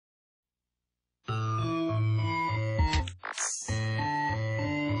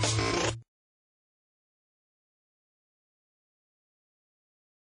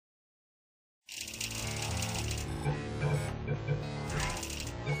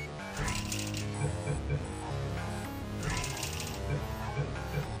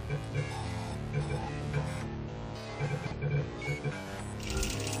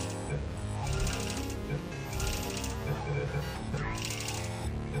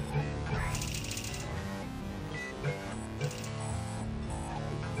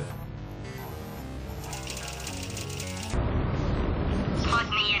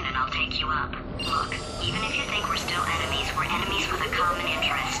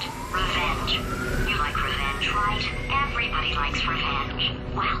extra hands.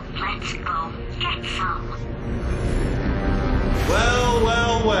 Well, let's go get some. Well,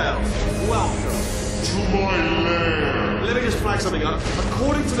 well, well. Welcome to my lair. Let me just flag something up.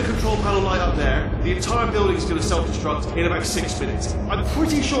 According to the control panel light up there, the entire building is going to self-destruct in about 6 minutes. I'm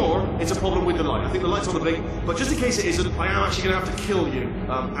pretty sure it's a problem with the light. I think the light's on the blink, but just in case it isn't, I am actually going to have to kill you,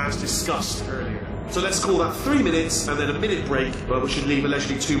 as discussed earlier. So let's call that 3 minutes, and then a minute break, but we should leave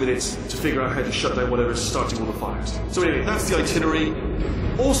allegedly 2 minutes to figure out how to shut down whatever's starting all the fires. So anyway, that's the itinerary.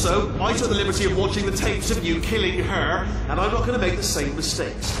 Also, I took the liberty of watching the tapes of you killing her, and I'm not going to make the same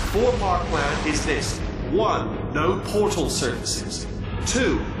mistakes. 4-part plan is this. 1. No portal surfaces.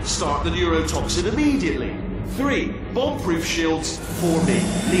 2. Start the neurotoxin immediately. 3. Bomb-proof shields for me,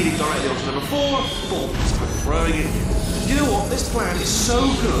 leading directly onto number 4, bombs. I'm throwing it in. You know what? This plan is so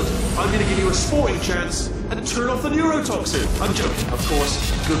good, I'm going to give you a sporting chance and turn off the neurotoxin. I'm joking, of course.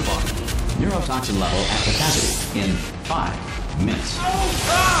 Goodbye. Neurotoxin level at capacity in 5 minutes.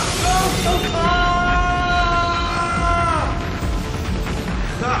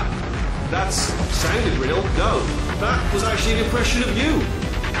 That sounded real. No, that was actually an impression of you.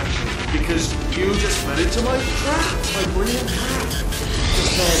 Actually, because you just fell into my trap, my brilliant trap.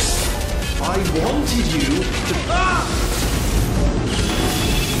 Just said, I wanted you to...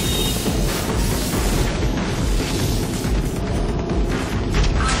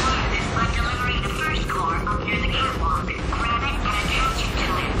 I'm delivering the first core up near the catwalk. Grab it and attach it to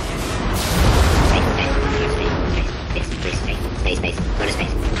it. Space. Go to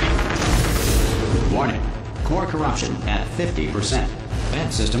space. Warning. Core corruption at 50%.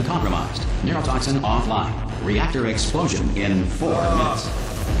 Vent system compromised. Neurotoxin offline. Reactor explosion in 4 minutes.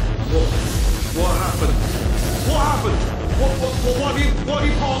 What happened? What happened? What have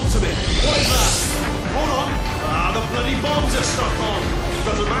you bombed to me? What is that? Hold on. The bloody bombs are stuck on.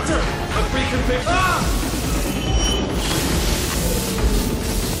 Doesn't matter. I'm reconfigured.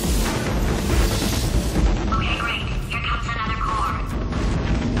 Okay, great. Here comes another core.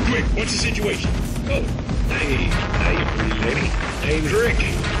 Quick, what's the situation? Oh, hey, how you pretty lady? Name's Rick.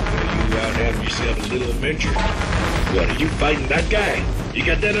 You out having yourself a little adventure. What, are you fighting that guy? You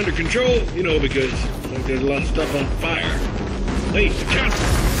got that under control? You know, because there's a lot of stuff on fire. Wait, the count.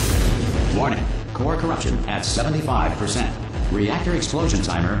 Warning. Core corruption at 75%. Reactor explosion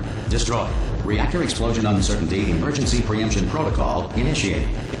timer destroyed. Reactor explosion uncertainty emergency preemption protocol initiated.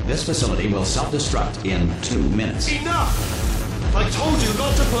 This facility will self-destruct in 2 minutes. Enough! I told you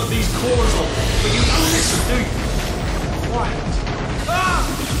not to put these cores on, but you don't listen, do you? Quiet.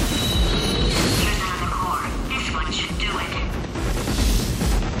 Here's another core. This one should do it.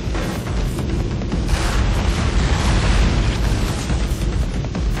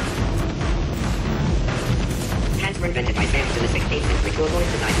 Hands were invented by sailors in the 16th century to avoid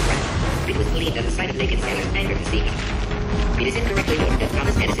the night breath. It was believed that the sight of naked sailors angered the seamen. It is incorrectly noted that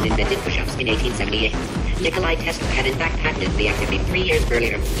Thomas Edison invented push-ups in 1878. Nikolai Tesla had in fact patented the activity 3 years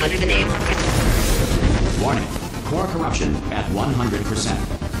earlier under the name... Warning. Core corruption at 100%.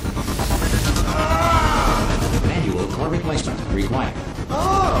 Manual core replacement required.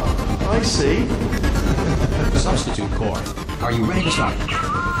 Oh, I see. Substitute core. Are you ready to start?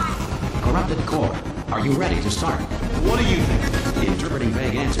 Corrupted core. Are you ready to start? What do you think? Interpreting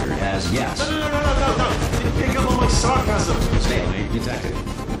vague answer as yes. No. Didn't pick up on my sarcasm. Stalemate detected.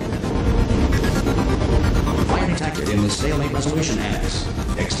 Fire detected in the stalemate resolution annex.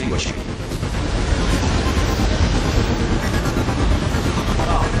 Extinguishing.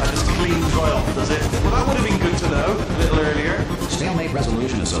 That just cleans right off, does it? Well, that would have been good to know a little earlier. Stalemate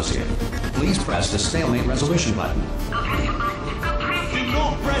resolution associated. Please press the stalemate resolution button. Go press the button. Go press Do it.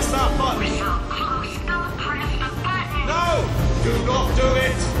 not press that button. We're so close. Don't press the button. No! Do not do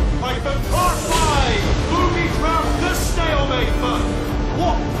it! Like the part 5! Booby trap the stalemate button!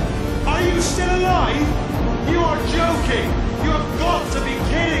 What? Are you still alive? You are joking! You have got to be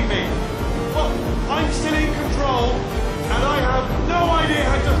kidding me! Well, I'm still in control, and I have no idea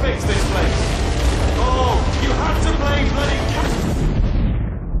how to fix this place. Oh, you had to play bloody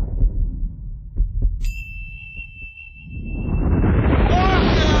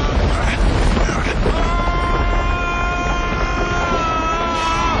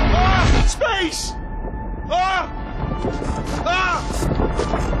Space!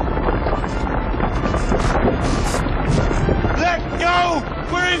 Let go!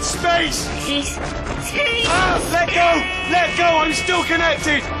 We're in space! Let go! Let go! I'm still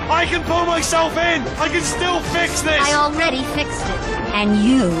connected! I can pull myself in! I can still fix this! I already fixed it, and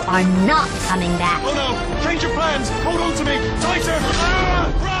you are not coming back. Oh no! Change your plans! Hold on to me! Tighter!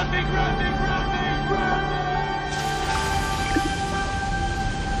 Grab me! Grab me! Grab me! Grab me!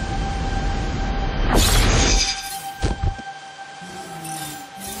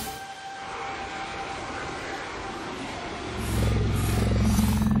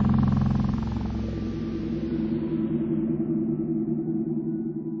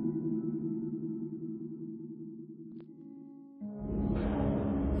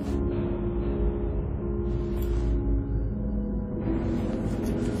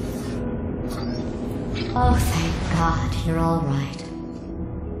 Oh, thank God you're all right.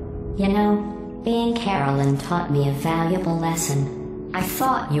 You know, being Carolyn taught me a valuable lesson. I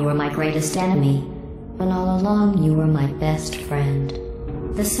thought you were my greatest enemy, but all along you were my best friend.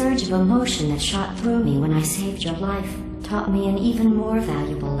 The surge of emotion that shot through me when I saved your life taught me an even more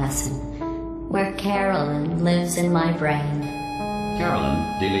valuable lesson, where Carolyn lives in my brain. Carolyn,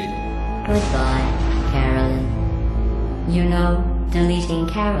 deleted. Goodbye, Carolyn. You know, deleting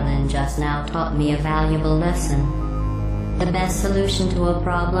Carolyn just now taught me a valuable lesson. The best solution to a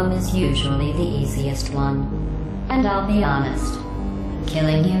problem is usually the easiest one. And I'll be honest,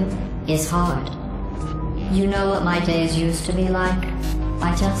 killing you is hard. You know what my days used to be like?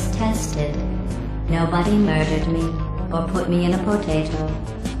 I just tested. Nobody murdered me, or put me in a potato,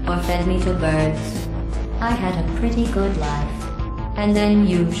 or fed me to birds. I had a pretty good life. And then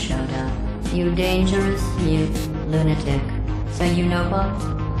you showed up, you dangerous, mute lunatic. So you know what?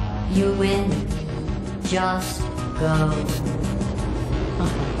 You win. Just go.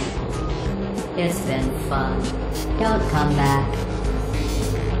 It's been fun. Don't come back.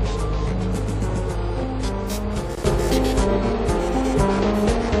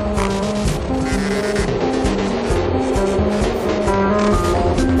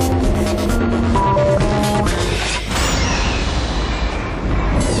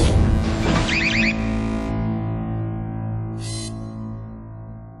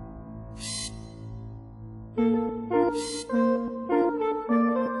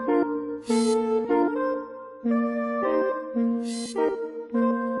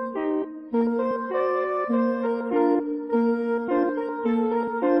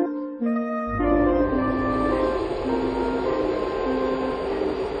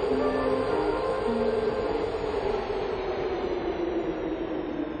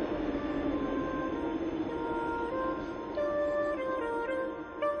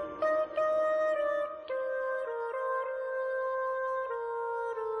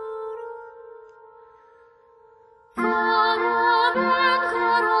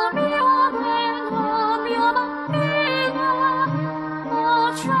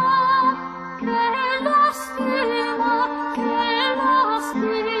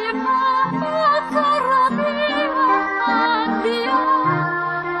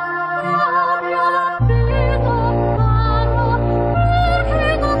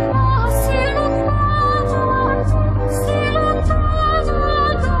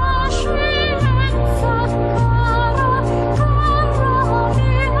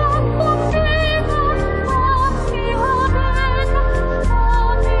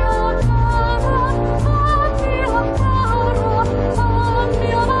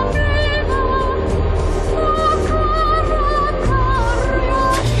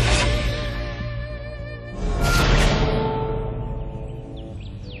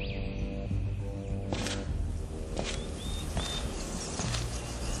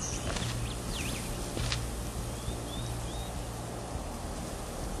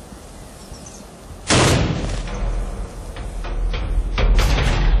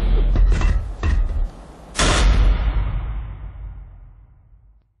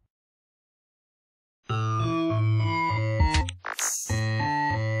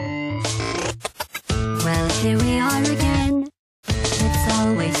 Here we are again. It's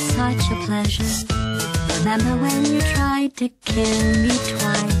always such a pleasure. Remember when you tried to kill me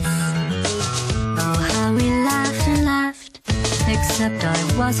twice? Oh, how we laughed and laughed. Except I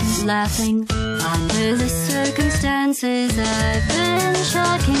wasn't laughing. Under the circumstances, I've been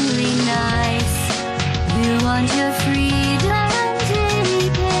shockingly nice. You want your freedom,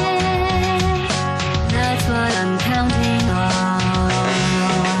 take it. That's what I'm counting on.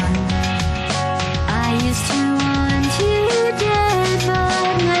 I used to want you dead,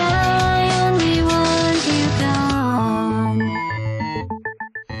 but now I only want you gone.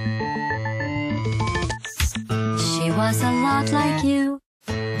 She was a lot like you,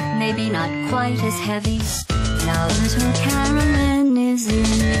 maybe not quite as heavy. Now little Carolyn is in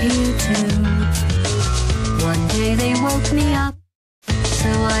you too. One day they woke me up, so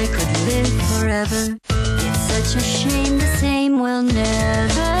I could live forever. It's such a shame the same will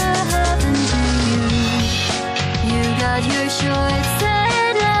never happen to you. You got your short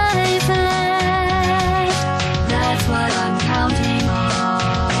set life left. That's what I'm counting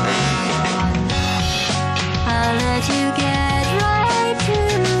on. I'll let you get right to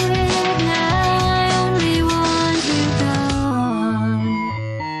it. Now I only want you gone.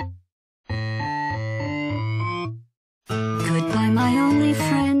 Goodbye, my only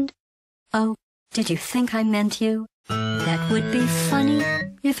friend. Oh, did you think I meant you? That would be funny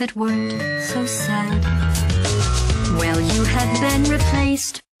if it weren't so sad. Well, you have been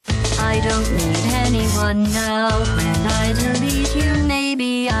replaced. I don't need anyone now. When I delete you,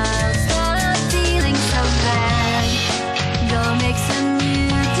 maybe I'll stop feeling so bad. Go make some new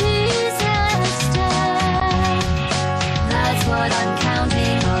disaster. That's what I'm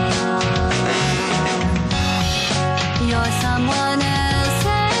counting on. You're someone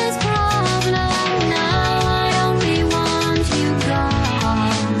else's problem. Now I only want you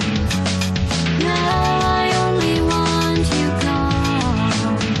gone. Now I only want you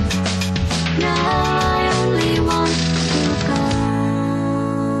gone. Now I only want you gone.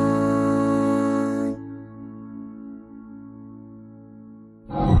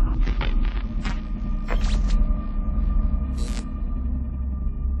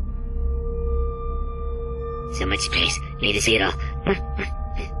 So much space. Need to see it all.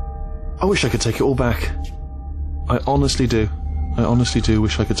 I wish I could take it all back. I honestly do. I honestly do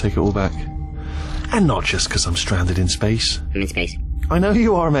wish I could take it all back. And not just because I'm stranded in space. I'm in space. I know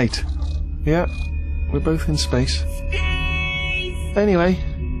you are, mate. Yeah, we're both in space. Anyway,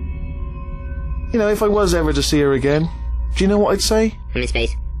 you know, if I was ever to see her again, do you know what I'd say? I'm in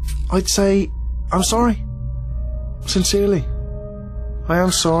space. I'd say, I'm sorry. Sincerely. I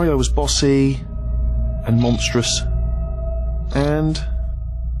am sorry I was bossy and monstrous. And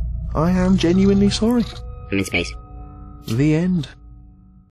I am genuinely sorry. I'm in space. The end.